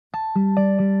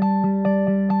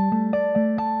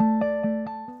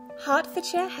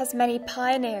Hertfordshire has many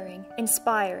pioneering,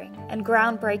 inspiring and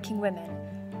groundbreaking women,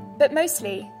 but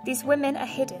mostly these women are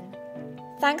hidden.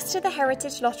 Thanks to the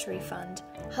Heritage Lottery Fund,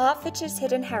 Hertfordshire's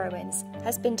hidden heroines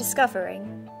has been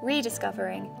discovering,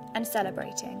 rediscovering and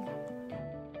celebrating.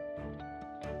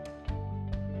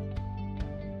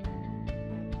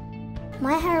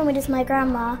 My heroine is my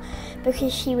grandma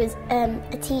because she was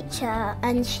a teacher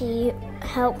and she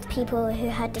helped people who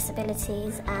had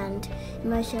disabilities and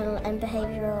emotional and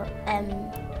behavioural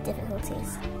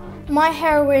difficulties. My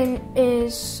heroine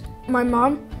is my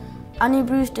mum. Annie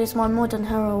Brewster is my modern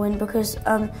heroine because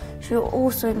she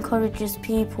also encourages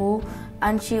people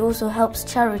and she also helps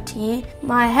charity.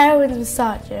 My heroine is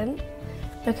Sergeant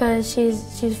because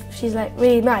she's like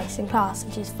really nice in class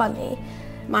and she's funny.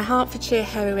 My Hertfordshire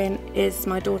heroine is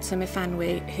my daughter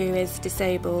Mifanwi, who is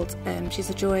disabled. She's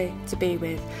a joy to be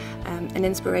with and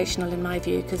inspirational in my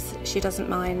view because she doesn't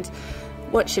mind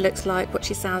what she looks like, what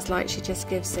she sounds like, she just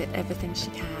gives it everything she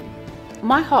can.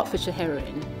 My Hertfordshire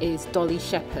heroine is Dolly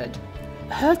Shepherd.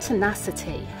 Her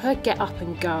tenacity, her get up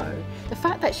and go, the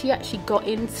fact that she actually got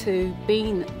into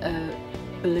being a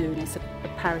balloonist, a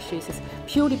parachutist,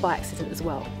 purely by accident as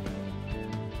well.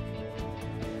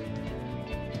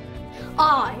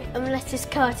 I am Lettuce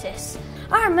Curtis.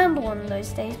 I remember one of those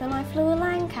days when I flew a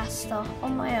Lancaster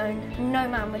on my own and no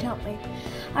man would help me.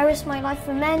 I risked my life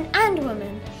for men and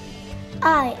women.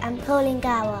 I am Pauline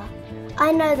Gower.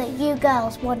 I know that you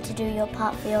girls want to do your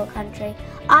part for your country.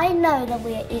 I know that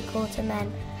we are equal to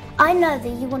men. I know that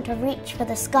you want to reach for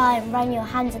the sky and run your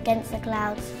hands against the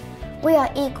clouds. We are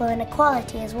equal and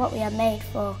equality is what we are made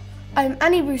for. I'm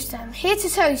Annie Brewster. I'm here to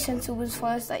tell you, St Albans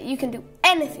followers, that you can do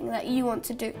anything that you want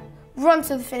to do. Run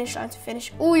to the finish line to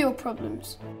finish all your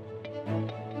problems.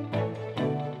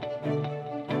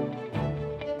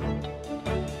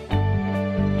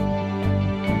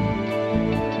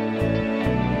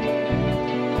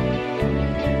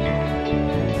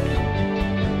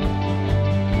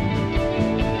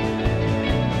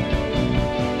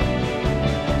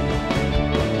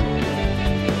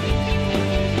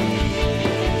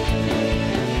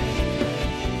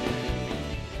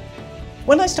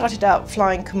 When I started out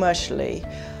flying commercially,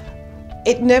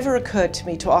 it never occurred to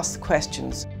me to ask the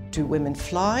questions, do women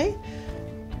fly?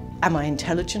 Am I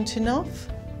intelligent enough?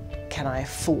 Can I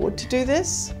afford to do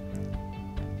this?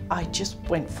 I just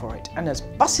went for it, and as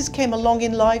buses came along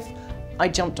in life, I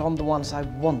jumped on the ones I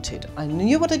wanted. I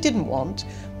knew what I didn't want,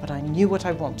 but I knew what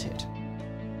I wanted.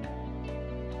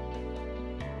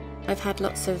 I've had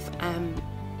lots of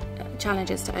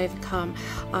challenges to overcome.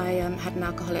 I had an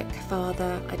alcoholic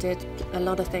father. I did a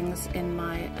lot of things in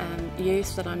my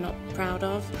youth that I'm not proud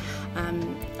of.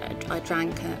 I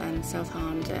drank and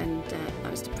self-harmed and I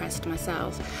was depressed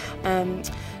myself.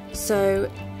 So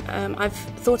I've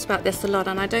thought about this a lot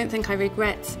and I don't think I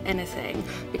regret anything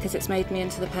because it's made me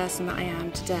into the person that I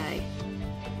am today.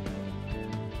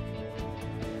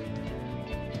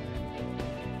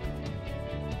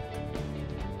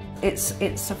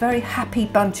 It's a very happy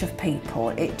bunch of people.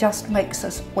 It just makes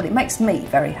us, well, it makes me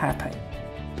very happy.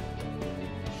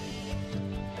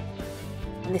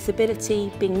 And this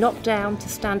ability, being knocked down, to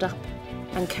stand up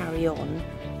and carry on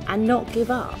and not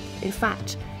give up. In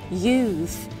fact,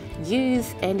 use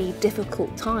any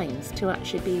difficult times to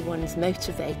actually be one's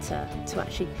motivator, to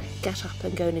actually get up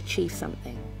and go and achieve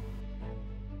something.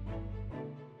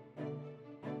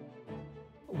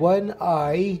 When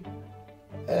I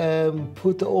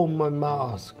put on my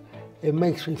mask, it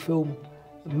makes me feel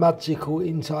magical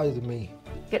inside of me.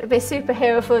 Get to be a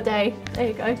superhero for a day. There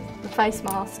you go, the face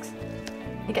masks.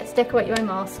 You get to decorate your own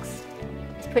masks.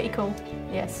 It's pretty cool,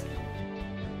 yes.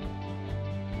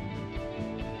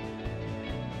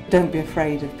 Don't be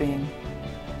afraid of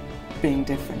being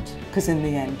different, because in the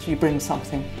end you bring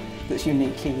something that's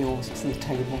uniquely yours to the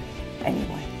table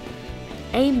anyway.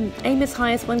 Aim as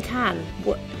high as one can.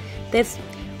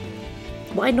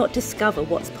 Why not discover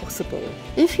what's possible?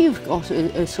 If you've got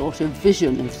a sort of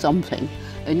vision of something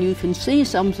and you can see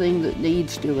something that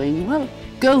needs doing, well,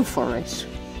 go for it.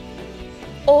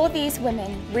 All these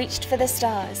women reached for the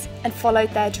stars and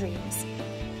followed their dreams.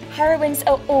 Heroines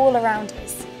are all around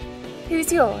us.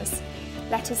 Who's yours?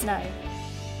 Let us know.